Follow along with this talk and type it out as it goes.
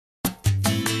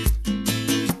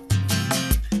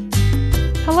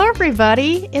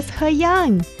everybody, it's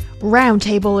Heyang.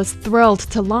 Roundtable is thrilled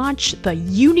to launch the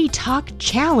UniTalk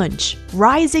Challenge,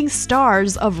 Rising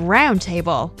Stars of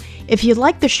Roundtable. If you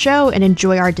like the show and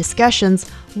enjoy our discussions,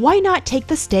 why not take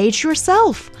the stage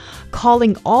yourself?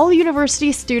 Calling all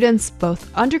university students,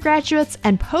 both undergraduates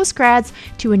and postgrads,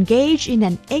 to engage in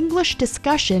an English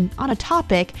discussion on a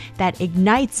topic that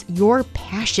ignites your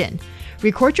passion.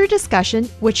 Record your discussion,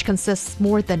 which consists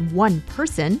more than one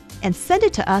person, and send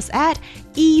it to us at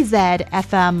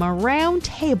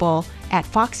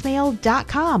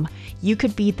ezfmroundtable@foxmail.com. You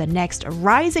could be the next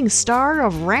rising star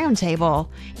of Roundtable.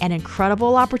 An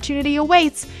incredible opportunity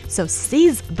awaits, so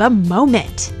seize the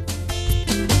moment.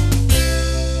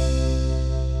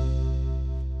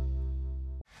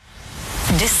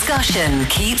 Discussion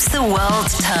keeps the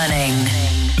world turning.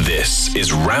 This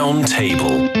is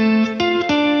Roundtable.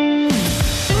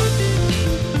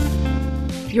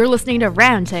 You're listening to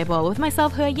Roundtable with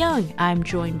myself, Heyang. I'm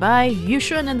joined by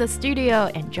Yushun in the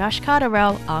studio and Josh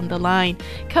Cotterill on the line.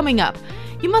 Coming up,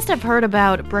 you must have heard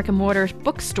about brick-and-mortar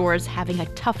bookstores having a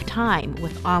tough time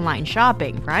with online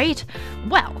shopping, right?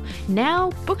 Well,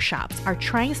 now bookshops are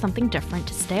trying something different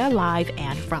to stay alive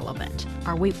and relevant.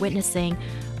 Are we witnessing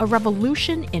a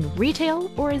revolution in retail,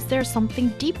 or is there something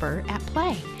deeper at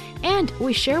play? And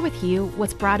we share with you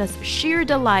what's brought us sheer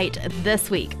delight this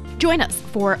week. Join us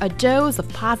for a dose of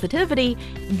positivity,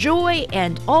 joy,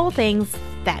 and all things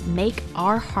that make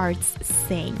our hearts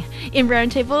sing in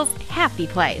Roundtable's happy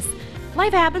place.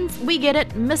 Life happens, we get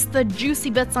it. Miss the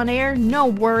juicy bits on air? No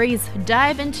worries.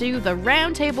 Dive into the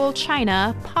Roundtable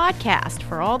China podcast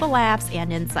for all the laughs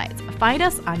and insights. Find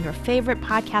us on your favorite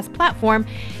podcast platform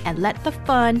and let the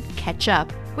fun catch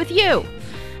up with you.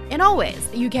 And always,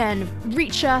 you can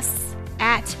reach us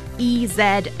at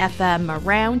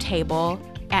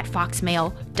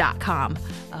ezfmroundtable@foxmail.com.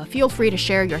 Feel free to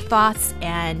share your thoughts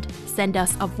and send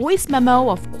us a voice memo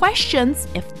of questions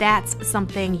if that's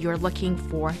something you're looking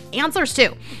for answers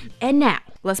to. And now,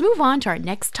 let's move on to our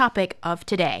next topic of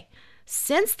today.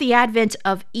 Since the advent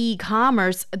of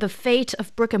e-commerce, the fate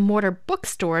of brick-and-mortar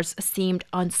bookstores seemed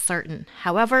uncertain.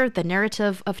 However, the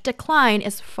narrative of decline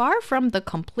is far from the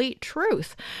complete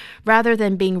truth. Rather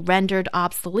than being rendered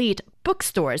obsolete,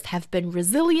 bookstores have been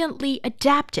resiliently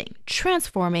adapting,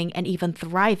 transforming, and even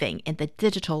thriving in the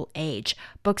digital age.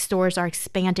 Bookstores are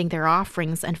expanding their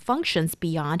offerings and functions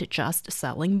beyond just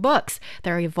selling books.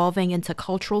 They're evolving into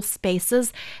cultural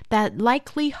spaces that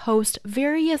likely host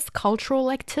various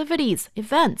cultural activities,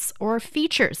 events, or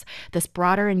features. This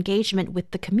broader engagement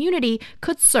with the community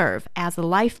could serve as a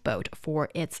lifeboat for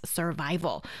its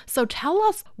survival. So tell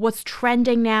us what's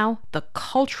trending now, the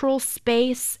cultural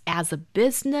space as a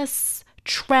business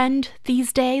trend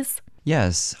these days?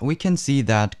 Yes, we can see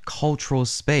that cultural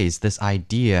space, this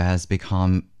idea has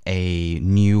become a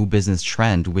new business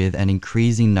trend with an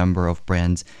increasing number of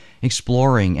brands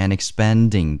exploring and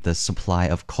expanding the supply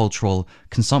of cultural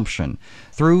consumption.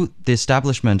 Through the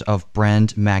establishment of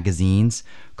brand magazines,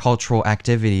 cultural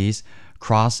activities,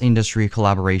 cross-industry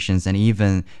collaborations, and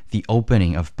even the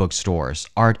opening of bookstores,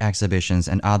 art exhibitions,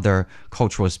 and other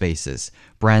cultural spaces,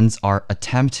 brands are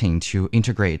attempting to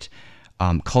integrate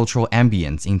cultural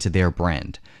ambience into their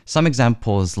brand. Some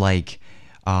examples like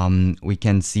we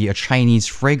can see a Chinese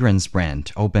fragrance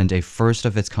brand opened a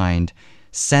first-of-its-kind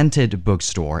scented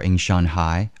bookstore in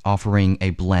Shanghai, offering a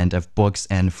blend of books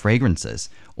and fragrances.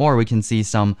 Or we can see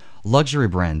some luxury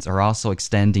brands are also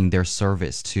extending their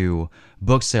service to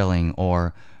book selling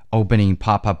or opening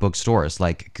pop-up bookstores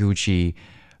like Gucci,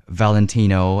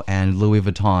 Valentino, and Louis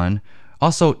Vuitton.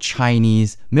 Also,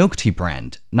 Chinese milk tea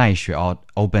brand Naixue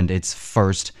opened its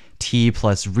first tea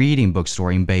plus reading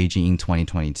bookstore in Beijing in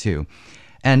 2022.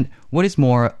 And what is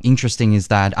more interesting is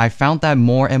that I found that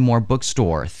more and more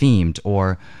bookstore themed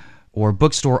or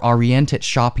bookstore-oriented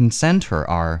shopping center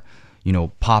are,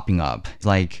 popping up,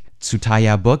 like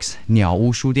Tsutaya Books, 鸟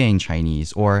屋书店 in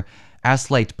Chinese, or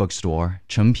Aslate Bookstore,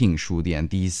 诚品书店.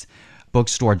 These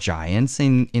bookstore giants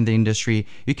in the industry,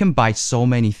 you can buy so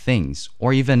many things,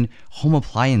 or even home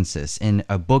appliances in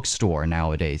a bookstore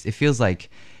nowadays. It feels like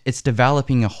it's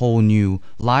developing a whole new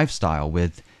lifestyle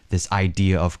with this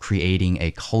idea of creating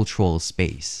a cultural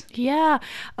space. Yeah,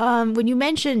 when you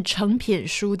mentioned 诚品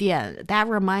书店, that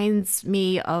reminds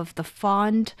me of the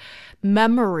fond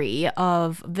memory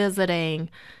of visiting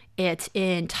it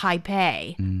in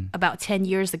Taipei about 10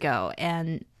 years ago.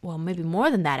 And well, maybe more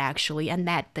than that actually. And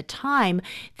at the time,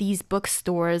 these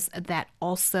bookstores that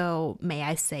also, may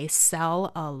I say,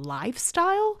 sell a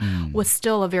lifestyle was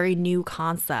still a very new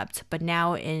concept. But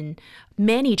now in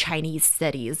many Chinese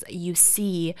cities, you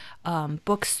see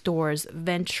bookstores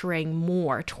venturing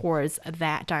more towards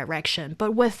that direction.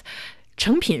 But with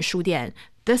成品书店,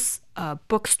 this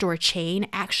bookstore chain,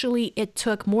 actually, it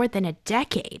took more than a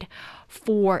decade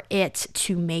for it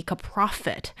to make a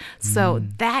profit. So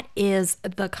that is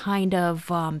the kind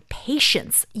of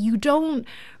patience you don't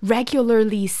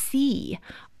regularly see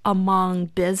among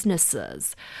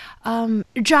businesses.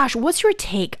 Josh, what's your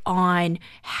take on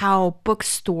how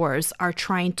bookstores are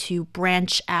trying to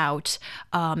branch out,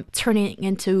 turning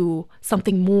into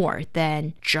something more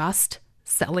than just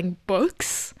selling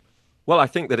books? Well, I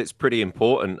think that it's pretty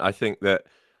important. I think that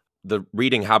the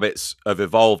reading habits have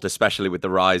evolved, especially with the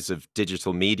rise of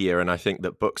digital media. And I think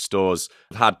that bookstores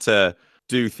have had to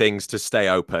do things to stay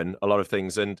open, a lot of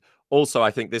things. And also,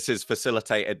 I think this has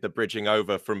facilitated the bridging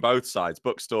over from both sides,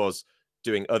 bookstores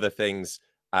doing other things,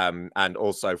 and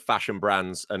also fashion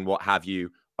brands and what have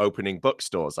you opening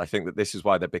bookstores. I think that this is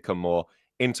why they've become more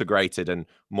integrated and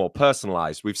more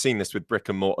personalized. We've seen this with brick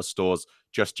and mortar stores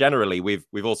just generally. We've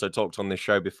also talked on this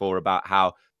show before about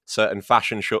how certain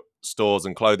fashion stores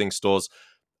and clothing stores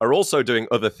are also doing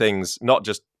other things, not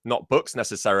books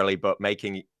necessarily, but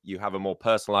making you have a more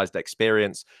personalized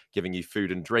experience, giving you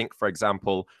food and drink, for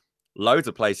example. Loads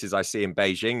of places I see in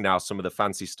Beijing now, some of the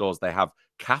fancy stores, they have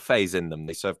cafes in them.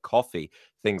 They serve coffee,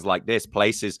 things like this,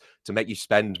 places to make you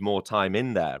spend more time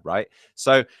in there, right?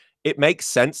 So it makes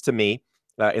sense to me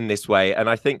in this way. And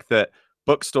I think that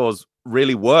bookstores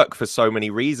really work for so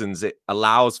many reasons. It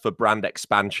allows for brand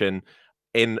expansion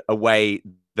in a way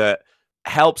that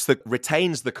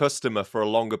retains the customer for a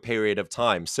longer period of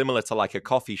time, similar to like a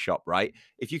coffee shop, right?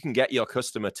 If you can get your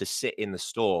customer to sit in the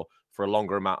store for a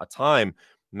longer amount of time,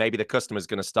 maybe the customer is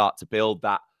going to start to build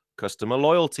that customer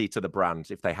loyalty to the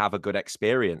brand if they have a good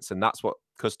experience. And that's what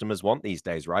customers want these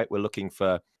days, right? We're looking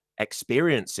for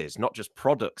experiences, not just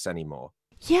products anymore.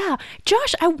 Yeah,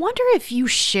 Josh, I wonder if you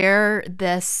share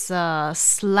this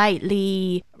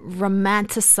slightly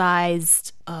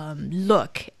romanticized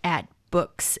look at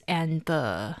books and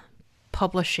the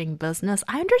publishing business.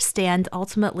 I understand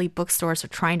ultimately bookstores are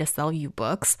trying to sell you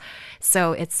books,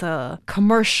 so it's a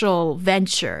commercial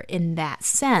venture in that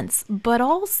sense. But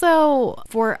also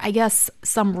for, I guess,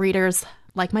 some readers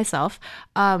like myself,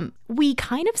 we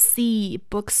kind of see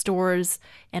bookstores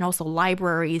and also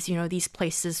libraries, these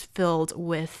places filled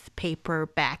with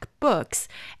paperback books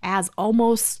as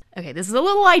almost, okay, this is a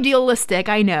little idealistic,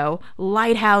 I know,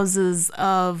 lighthouses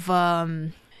of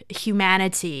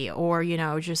humanity, or,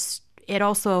 just it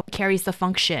also carries the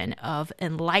function of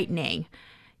enlightening,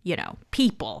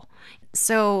 people.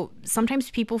 So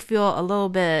sometimes people feel a little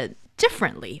bit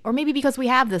differently, or maybe because we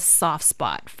have this soft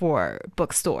spot for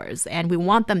bookstores and we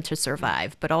want them to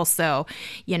survive, but also,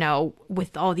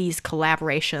 with all these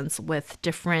collaborations with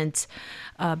different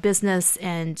business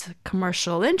and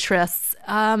commercial interests,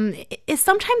 it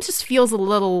sometimes just feels a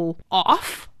little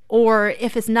off, or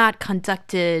if it's not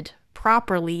conducted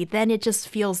properly, then it just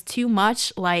feels too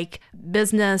much like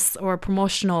business or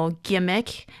promotional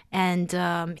gimmick, and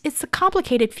it's a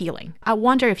complicated feeling. I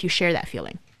wonder if you share that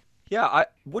feeling. Yeah, I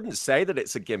wouldn't say that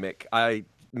it's a gimmick.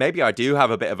 Maybe I do have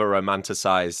a bit of a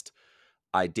romanticized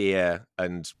idea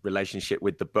and relationship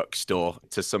with the bookstore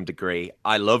to some degree.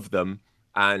 I love them,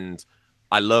 and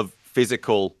I love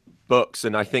physical books,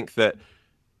 and I think that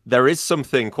there is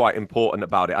something quite important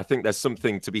about it. I think there's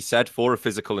something to be said for a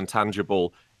physical and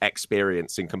tangible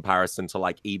experience in comparison to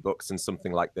like ebooks and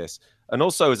something like this. And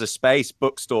also as a space,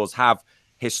 bookstores have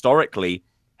historically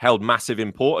held massive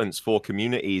importance for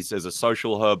communities as a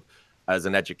social hub, as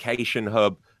an education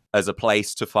hub, as a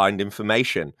place to find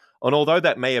information. And although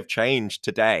that may have changed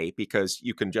today because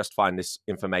you can just find this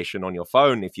information on your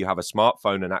phone if you have a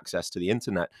smartphone and access to the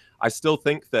internet, I still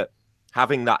think that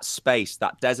having that space,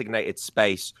 that designated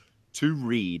space to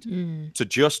read, to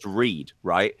just read,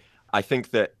 right? I think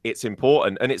that it's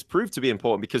important, and it's proved to be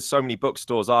important because so many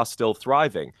bookstores are still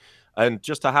thriving. And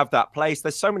just to have that place,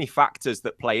 there's so many factors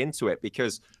that play into it,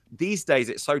 because these days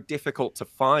it's so difficult to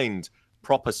find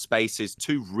proper spaces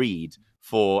to read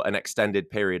for an extended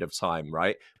period of time,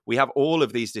 right? We have all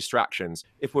of these distractions.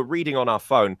 If we're reading on our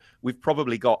phone, we've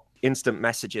probably got instant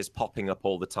messages popping up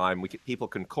all the time. People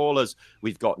can call us.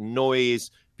 We've got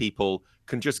noise. People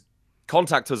can just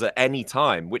contact us at any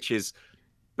time, which is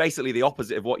basically the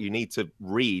opposite of what you need to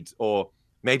read or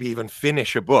maybe even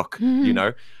finish a book, you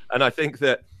know? And I think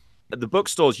that the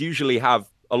bookstores usually have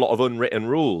a lot of unwritten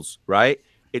rules, right?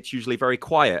 It's usually very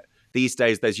quiet. These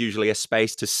days, there's usually a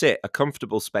space to sit, a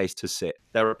comfortable space to sit.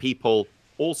 There are people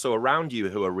also around you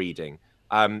who are reading.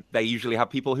 They usually have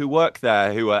people who work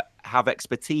there who have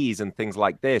expertise and things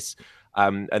like this.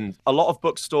 And a lot of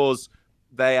bookstores,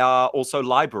 they are also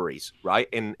libraries, right?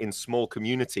 In small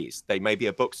communities. They may be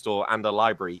a bookstore and a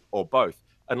library or both.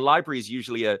 And libraries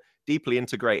usually are deeply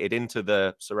integrated into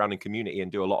the surrounding community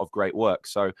and do a lot of great work.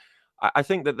 So I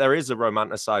think that there is a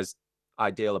romanticized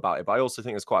ideal about it, but I also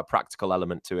think there's quite a practical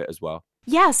element to it as well.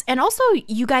 Yes, and also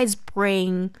you guys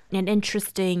bring an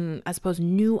interesting, I suppose,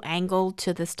 new angle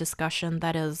to this discussion.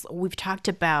 That is, we've talked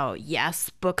about, yes,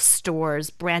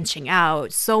 bookstores branching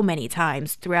out so many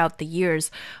times throughout the years,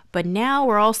 but now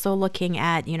we're also looking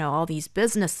at, all these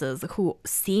businesses who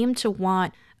seem to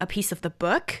want a piece of the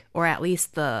book, or at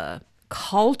least the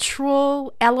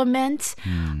cultural element.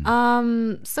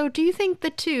 So do you think the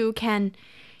two can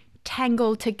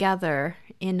tangle together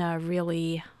in a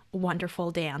really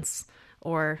wonderful dance?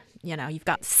 Or, you've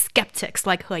got skeptics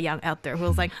like Heyang out there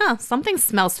who's like, something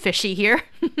smells fishy here.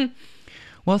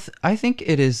 Well, I think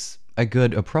it is a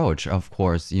good approach, of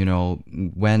course.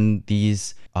 When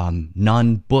these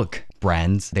non-book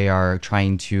brands, they are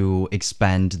trying to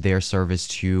expand their service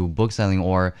to bookselling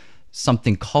or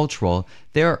something cultural,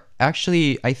 they're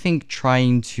actually, I think,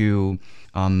 trying to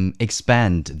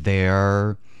expand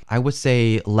their, I would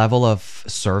say, level of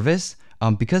service.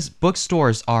 Because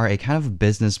bookstores are a kind of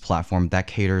business platform that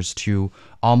caters to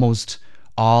almost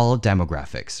all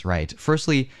demographics, right?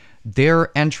 Firstly, their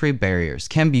entry barriers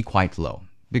can be quite low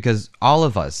because all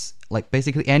of us, like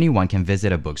basically anyone, can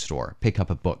visit a bookstore, pick up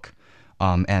a book,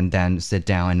 and then sit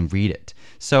down and read it.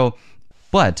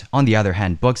 But on the other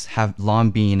hand, books have long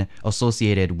been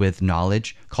associated with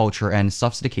knowledge, culture, and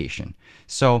sophistication.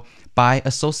 So by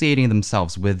associating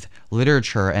themselves with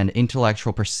literature and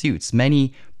intellectual pursuits,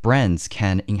 many brands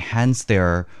can enhance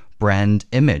their brand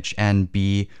image and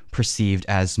be perceived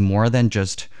as more than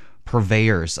just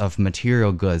purveyors of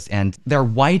material goods, and they're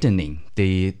widening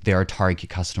their target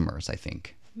customers, I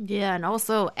think. Yeah, and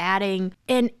also adding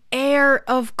an air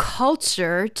of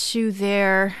culture to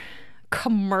their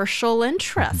commercial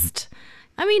interest.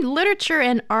 I mean, literature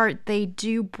and art, they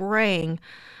do bring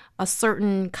a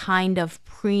certain kind of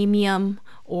premium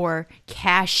or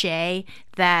cachet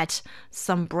that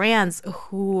some brands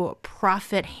who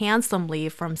profit handsomely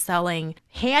from selling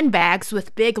handbags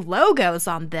with big logos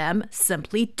on them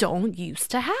simply don't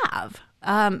used to have.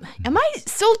 Am I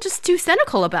still just too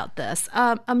cynical about this?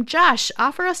 Josh,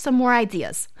 offer us some more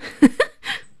ideas.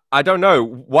 I don't know.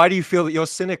 Why do you feel that you're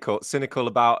cynical? Cynical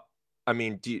about, I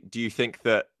mean, do you think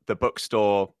that the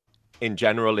bookstore in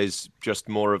general is just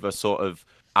more of a sort of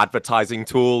advertising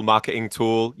tool, marketing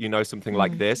tool, something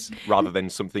like this, rather than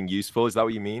something useful? Is that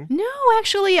what you mean? No,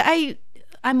 actually,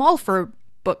 I'm all for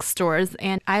bookstores,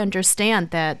 and I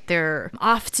understand that they're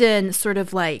often sort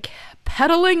of like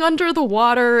pedaling under the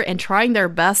water and trying their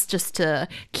best just to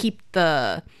keep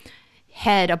the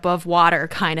head above water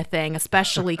kind of thing,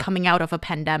 especially coming out of a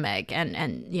pandemic.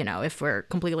 And if we're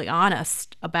completely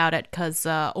honest about it, because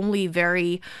only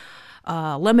very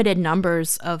limited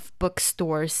numbers of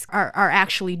bookstores are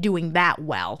actually doing that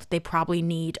well. They probably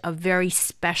need a very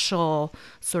special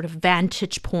sort of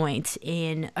vantage point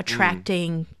in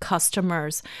attracting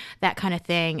customers, that kind of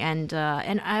thing. And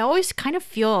I always kind of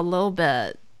feel a little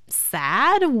bit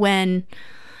sad when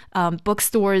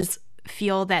bookstores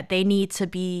feel that they need to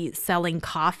be selling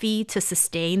coffee to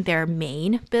sustain their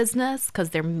main business, because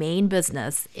their main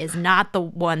business is not the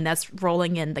one that's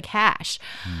rolling in the cash.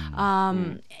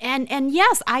 And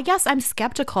yes, I guess I'm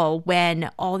skeptical when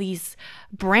all these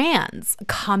brands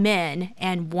come in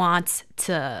and want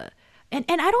to, and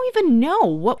I don't even know,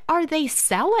 what are they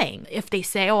selling? If they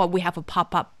say, oh, we have a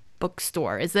pop-up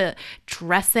bookstore, is it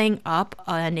dressing up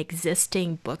an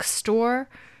existing bookstore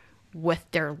with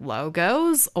their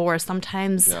logos? Or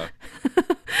sometimes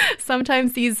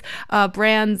sometimes these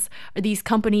brands, these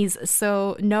companies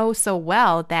know so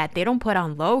well that they don't put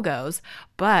on logos,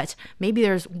 but maybe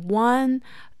there's one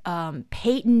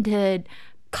patented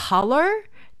color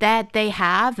that they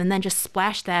have, and then just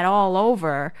splash that all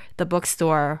over the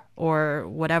bookstore or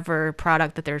whatever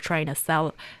product that they're trying to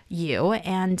sell you,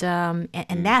 and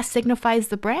that signifies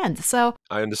the brand. So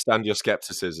I understand your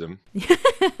skepticism.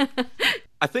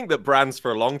 I think that brands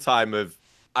for a long time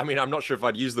I'm not sure if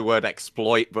I'd use the word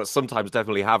exploit, but sometimes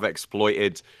definitely have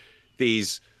exploited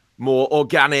these more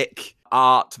organic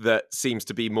art that seems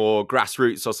to be more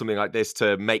grassroots or something like this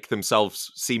to make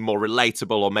themselves seem more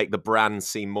relatable or make the brand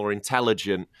seem more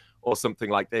intelligent or something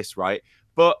like this, right?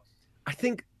 But I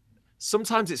think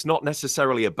sometimes it's not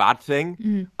necessarily a bad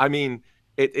thing. I mean,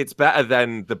 it's better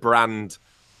than the brand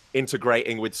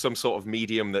integrating with some sort of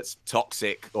medium that's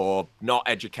toxic or not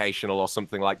educational or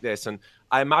something like this. And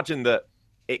I imagine that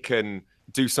it can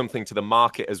do something to the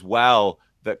market as well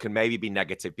that can maybe be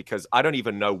negative, because I don't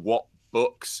even know what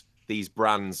books these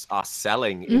brands are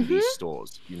selling in these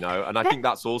stores, and I think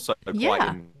that's also quite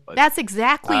important. That's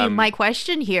exactly my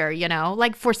question here,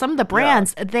 like for some of the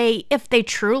brands, if they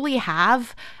truly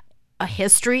have a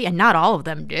history, and not all of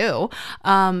them do,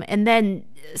 and then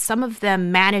some of them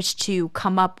manage to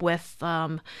come up with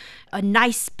a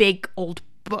nice big old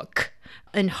book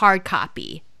in hard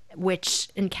copy, which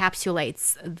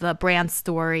encapsulates the brand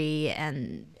story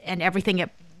and everything it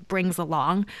brings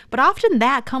along. But often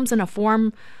that comes in a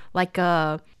form like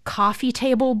a coffee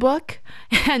table book.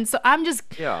 And so I'm just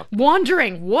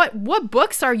wondering, what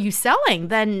books are you selling?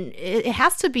 Then it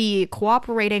has to be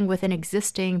cooperating with an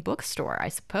existing bookstore, I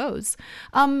suppose.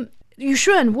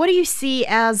 Yushun, what do you see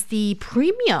as the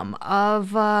premium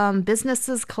of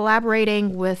businesses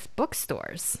collaborating with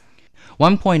bookstores?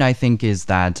 One point I think is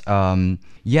that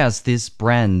yes, these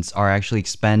brands are actually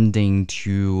expanding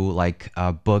to like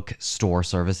bookstore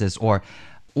services, or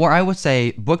I would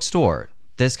say bookstore.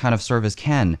 This kind of service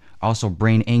can also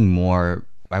bring in more,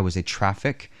 I would say,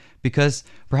 traffic, because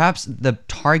perhaps the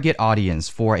target audience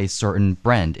for a certain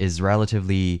brand is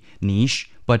relatively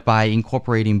niche, but by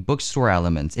incorporating bookstore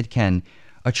elements, it can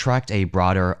attract a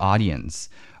broader audience.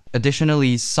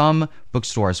 Additionally, some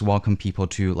bookstores welcome people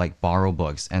to like borrow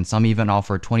books, and some even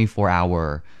offer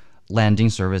 24-hour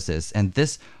lending services. And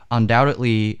this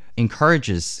undoubtedly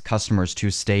encourages customers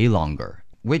to stay longer,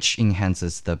 which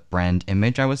enhances the brand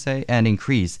image, I would say, and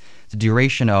increase the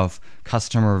duration of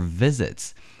customer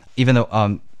visits. Even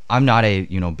though I'm not a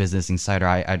business insider,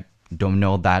 I don't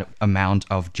know that amount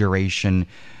of duration,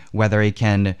 whether it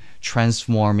can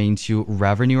transform into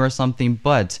revenue or something,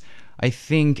 but I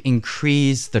think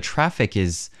increase the traffic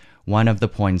is one of the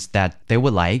points that they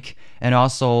would like. And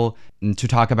also to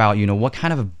talk about, what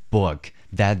kind of a book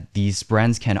that these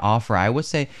brands can offer, I would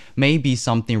say maybe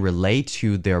something relate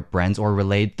to their brands or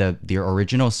relate their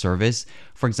original service.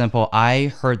 For example,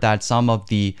 I heard that some of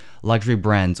the luxury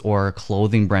brands or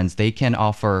clothing brands, they can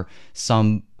offer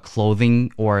some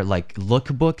clothing or like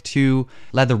lookbook to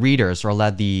let the readers or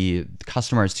let the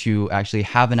customers to actually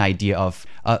have an idea of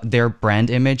their brand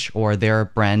image or their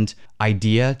brand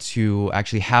idea, to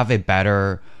actually have a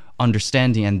better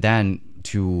understanding and then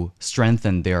to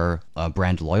strengthen their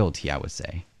brand loyalty, I would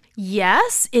say.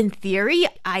 Yes, in theory,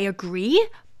 I agree,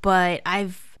 but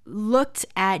I've looked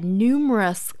at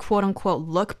numerous quote-unquote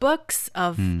lookbooks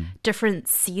of different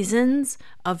seasons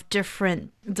of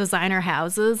different designer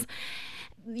houses.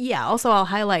 Yeah, also I'll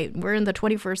highlight, we're in the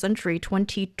 21st century,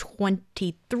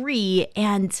 2023,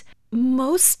 and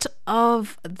most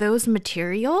of those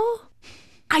material,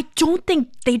 I don't think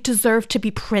they deserve to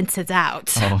be printed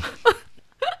out. Oh.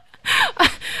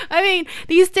 I mean,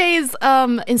 these days,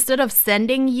 instead of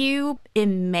sending you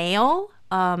in mail,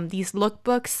 these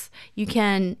lookbooks, you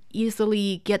can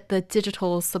easily get the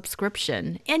digital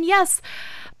subscription. And yes,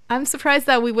 I'm surprised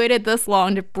that we waited this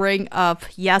long to bring up,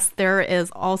 yes, there is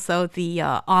also the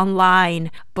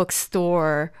online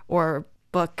bookstore or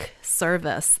book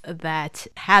service that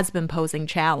has been posing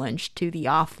challenge to the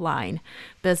offline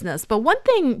business. But one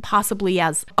thing possibly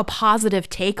as a positive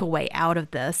takeaway out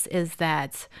of this is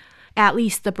that at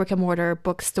least the brick-and-mortar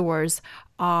bookstores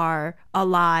are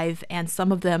alive, and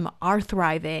some of them are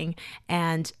thriving,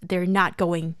 and they're not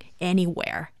going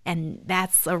anywhere. And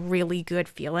that's a really good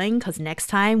feeling, because next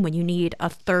time when you need a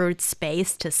third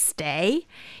space to stay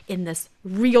in this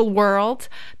real world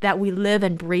that we live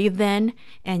and breathe in,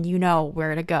 and you know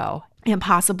where to go, and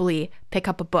possibly pick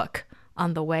up a book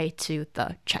on the way to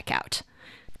the checkout.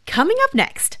 Coming up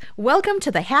next, welcome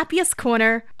to the happiest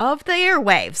corner of the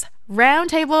airwaves,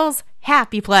 Roundtable's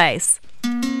happy place.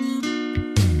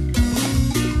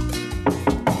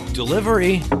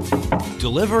 Delivery.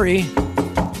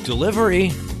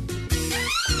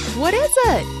 What is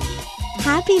it?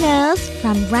 Happiness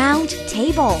from Round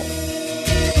Table.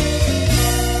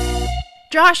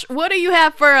 Josh, what do you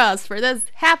have for us for this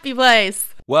happy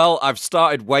place? Well, I've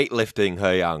started weightlifting,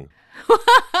 Heyang.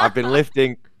 I've been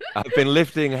lifting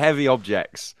heavy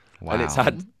objects, and it's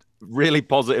had really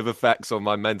positive effects on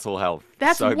my mental health.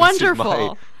 That's so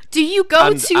wonderful. Do you go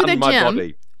to the gym,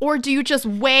 body. Or do you just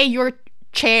weigh your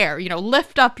chair,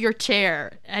 lift up your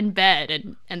chair and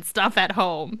bed and stuff at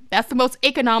home? That's the most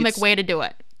economic way to do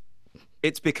it.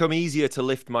 It's become easier to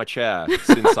lift my chair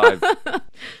since I've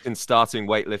been starting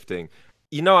weightlifting.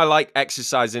 I like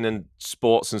exercising and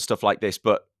sports and stuff like this,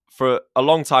 but for a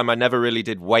long time, I never really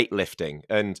did weightlifting.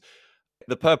 And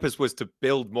the purpose was to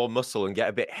build more muscle and get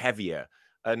a bit heavier.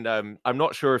 And I'm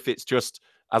not sure if it's just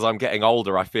as I'm getting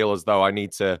older, I feel as though I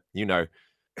need to,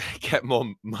 get more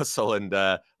muscle and,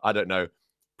 I don't know,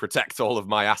 protect all of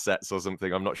my assets or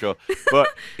something. I'm not sure. But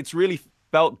it's really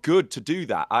felt good to do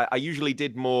that. I usually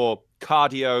did more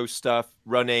cardio stuff,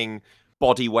 running,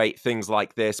 body weight, things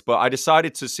like this. But I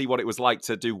decided to see what it was like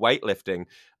to do weightlifting.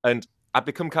 And I've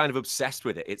become kind of obsessed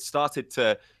with it. It started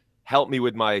to help me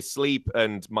with my sleep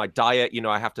and my diet.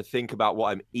 I have to think about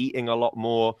what I'm eating a lot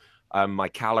more, my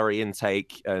calorie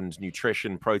intake and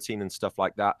nutrition, protein and stuff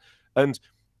like that. And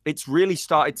it's really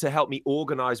started to help me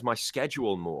organize my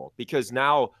schedule more, because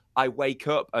now I wake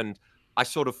up and I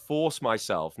sort of force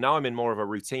myself. Now I'm in more of a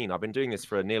routine. I've been doing this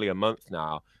for nearly a month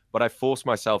now, but I force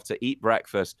myself to eat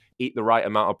breakfast, eat the right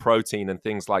amount of protein and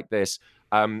things like this.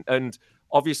 And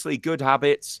obviously good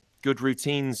habits, good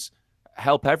routines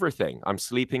help everything. I'm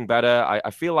sleeping better.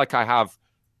 I feel like I have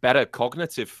better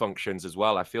cognitive functions as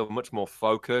well. I feel much more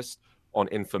focused on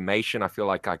information. I feel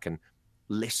like I can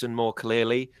listen more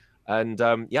clearly. And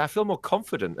I feel more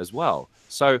confident as well.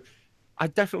 So I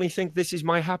definitely think this is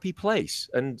my happy place.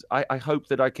 And I hope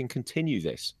that I can continue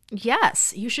this.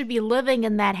 Yes, you should be living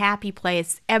in that happy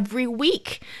place every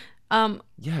week.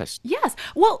 Yes. Yes.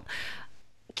 Well,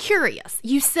 curious.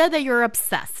 You said that you're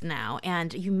obsessed now,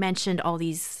 and you mentioned all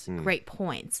these great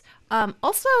points.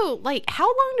 Also, like, how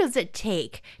long does it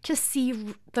take to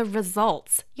see the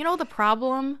results? The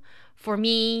problem for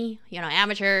me,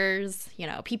 amateurs,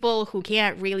 people who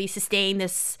can't really sustain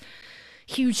this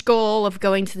huge goal of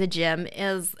going to the gym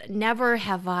is never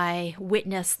have I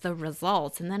witnessed the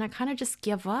results, and then I kind of just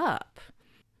give up.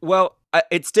 Well,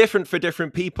 it's different for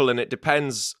different people, and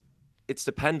it's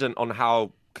dependent on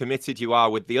how committed you are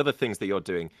with the other things that you're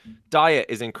doing. Diet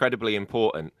is incredibly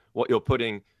important, what you're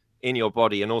putting in your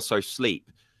body, and also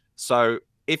sleep. So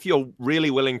if you're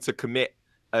really willing to commit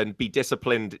and be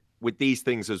disciplined with these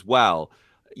things as well,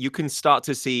 you can start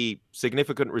to see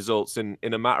significant results in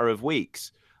a matter of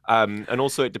weeks. And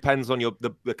also it depends on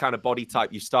the kind of body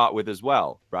type you start with as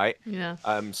well, right? Yeah.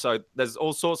 So there's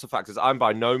all sorts of factors. I'm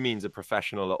by no means a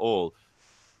professional at all,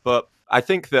 but I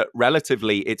think that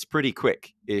relatively it's pretty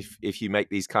quick if you make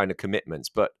these kind of commitments.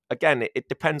 But again, it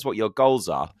depends what your goals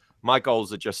are. My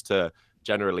goals are just to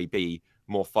generally be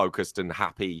more focused and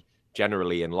happy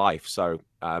generally in life. So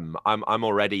I'm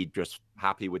already just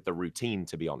happy with the routine,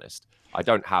 to be honest. I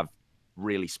don't have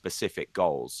really specific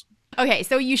goals. Okay,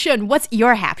 so Yushun, what's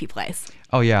your happy place?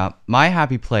 Oh, yeah. My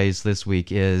happy place this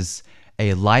week is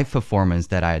a live performance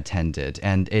that I attended,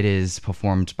 and it is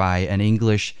performed by an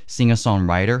English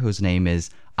singer-songwriter whose name is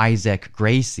Isaac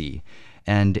Gracie.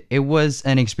 And it was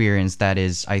an experience that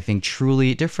is, I think,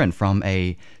 truly different from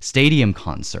a stadium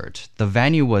concert. The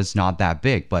venue was not that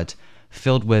big, but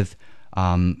filled with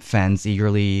fans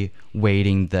eagerly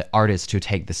waiting the artist to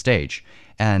take the stage.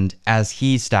 And as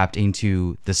he stepped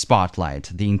into the spotlight,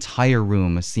 the entire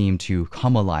room seemed to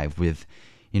come alive with,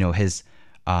 his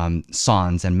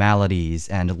songs and melodies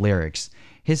and lyrics.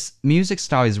 His music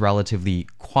style is relatively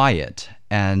quiet,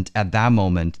 and at that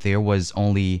moment, there was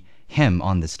only him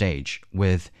on the stage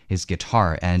with his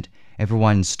guitar, and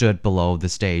everyone stood below the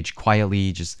stage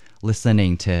quietly just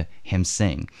listening to him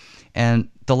sing. And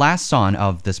the last song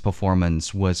of this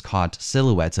performance was called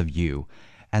Silhouettes of You,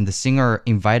 and the singer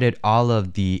invited all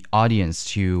of the audience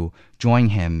to join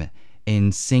him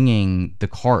in singing the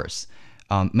chorus,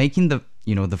 making the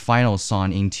final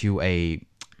song into a,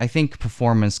 I think,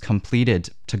 performance completed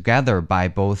together by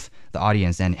both the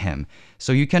audience and him.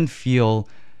 So you can feel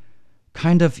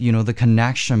kind of, the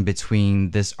connection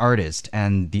between this artist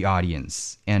and the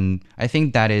audience. And I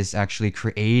think that is actually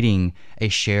creating a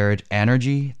shared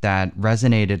energy that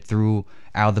resonated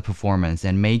throughout the performance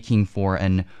and making for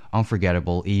an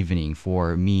unforgettable evening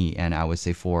for me, and I would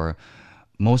say for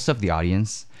most of the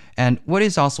audience. And what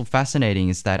is also fascinating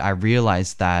is that I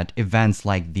realized that events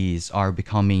like these are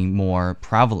becoming more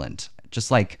prevalent, just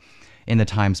like in the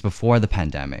times before the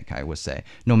pandemic, I would say.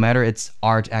 No matter it's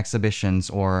art exhibitions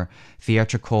or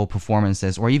theatrical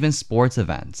performances or even sports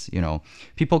events,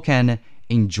 people can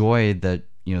enjoy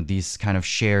these kind of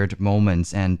shared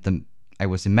moments and I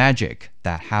would say magic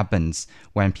that happens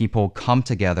when people come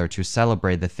together to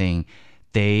celebrate the thing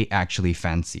they actually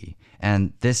fancy.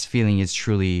 And this feeling is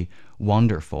truly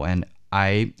wonderful, and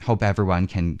I hope everyone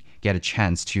can get a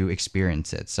chance to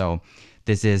experience it. So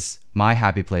this is my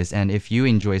happy place, and if you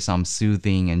enjoy some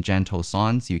soothing and gentle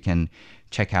songs, you can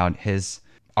check out his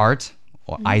art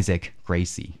or Isaac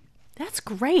Gracie. That's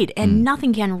great, and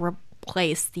nothing can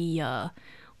replace the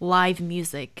live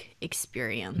music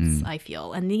experience, I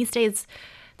feel. And these days,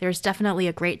 there's definitely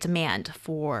a great demand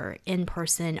for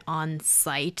in-person,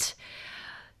 on-site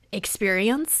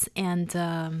experience. And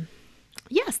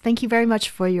yes, thank you very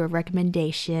much for your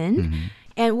recommendation.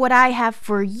 And what I have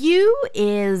for you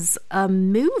is a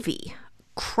movie,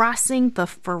 Crossing the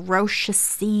Ferocious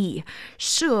Sea,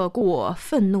 涉过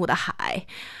愤怒的海,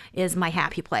 is my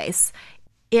happy place.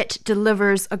 It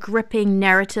delivers a gripping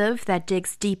narrative that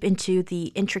digs deep into the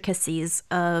intricacies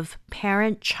of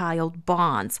parent-child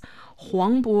bonds.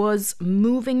 Huang Bo's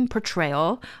moving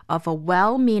portrayal of a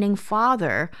well-meaning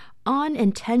father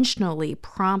unintentionally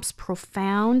prompts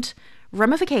profound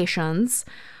ramifications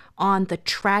on the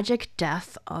tragic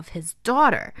death of his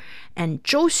daughter. And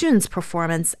Zhou Xun's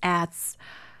performance adds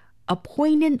a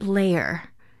poignant layer,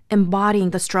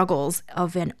 embodying the struggles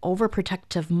of an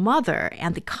overprotective mother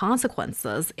and the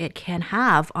consequences it can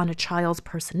have on a child's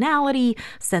personality,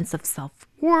 sense of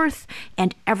self-worth,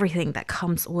 and everything that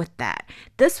comes with that.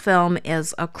 This film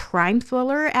is a crime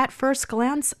thriller at first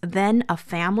glance, then a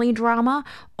family drama,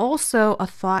 also a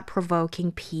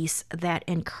thought-provoking piece that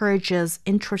encourages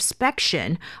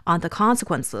introspection on the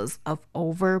consequences of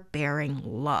overbearing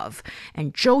love.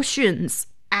 And Zhou Xun's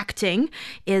acting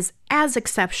is as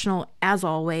exceptional as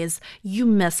always. You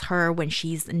miss her when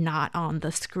she's not on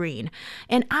the screen.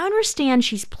 And I understand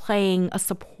she's playing a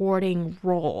supporting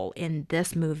role in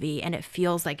this movie, and it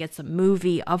feels like it's a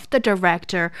movie of the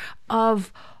director,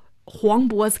 of Huang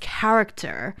Bo's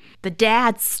character, the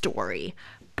dad's story.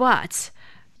 But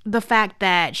the fact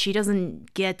that she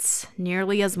doesn't get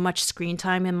nearly as much screen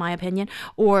time, in my opinion,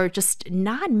 or just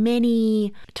not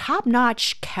many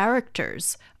top-notch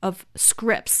characters of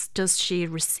scripts does she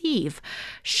receive,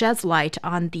 sheds light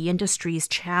on the industry's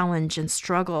challenge and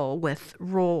struggle with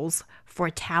roles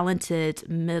for talented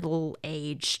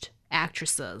middle-aged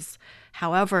actresses,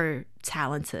 however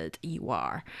talented you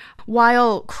are.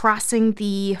 While Crossing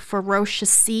the Ferocious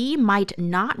Sea might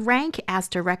not rank as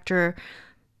director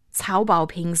Cao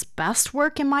Baoping's best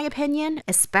work, in my opinion,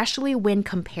 especially when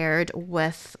compared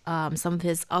with some of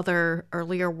his other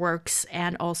earlier works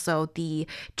and also the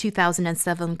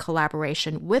 2007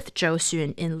 collaboration with Zhou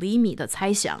Xun in Li Mi de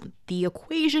Caixang, The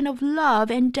Equation of Love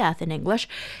and Death in English.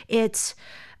 It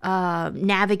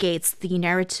navigates the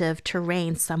narrative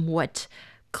terrain somewhat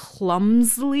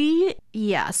clumsily.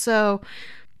 Yeah, so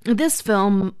this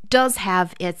film does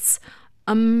have its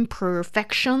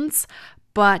imperfections,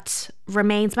 but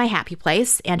remains my happy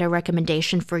place and a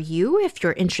recommendation for you if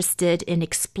you're interested in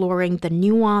exploring the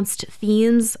nuanced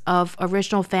themes of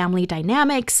original family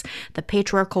dynamics, the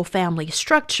patriarchal family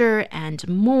structure, and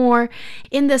more.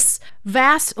 In this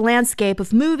vast landscape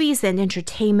of movies and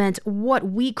entertainment, what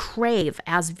we crave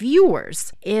as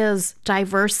viewers is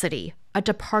diversity, a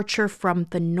departure from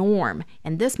the norm.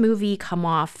 And this movie come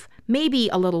off maybe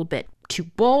a little bit too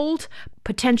bold,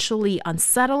 potentially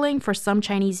unsettling for some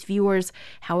Chinese viewers.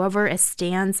 However, it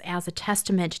stands as a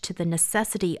testament to the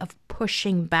necessity of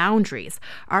pushing boundaries.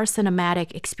 Our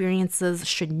cinematic experiences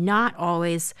should not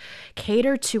always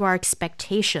cater to our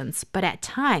expectations, but at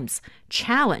times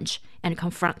challenge and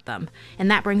confront them. And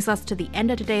that brings us to the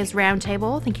end of today's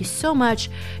roundtable. Thank you so much,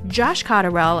 Josh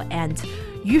Cotterill and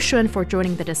Yushun, for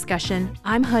joining the discussion.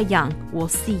 I'm Heyang. We'll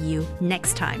see you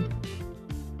next time.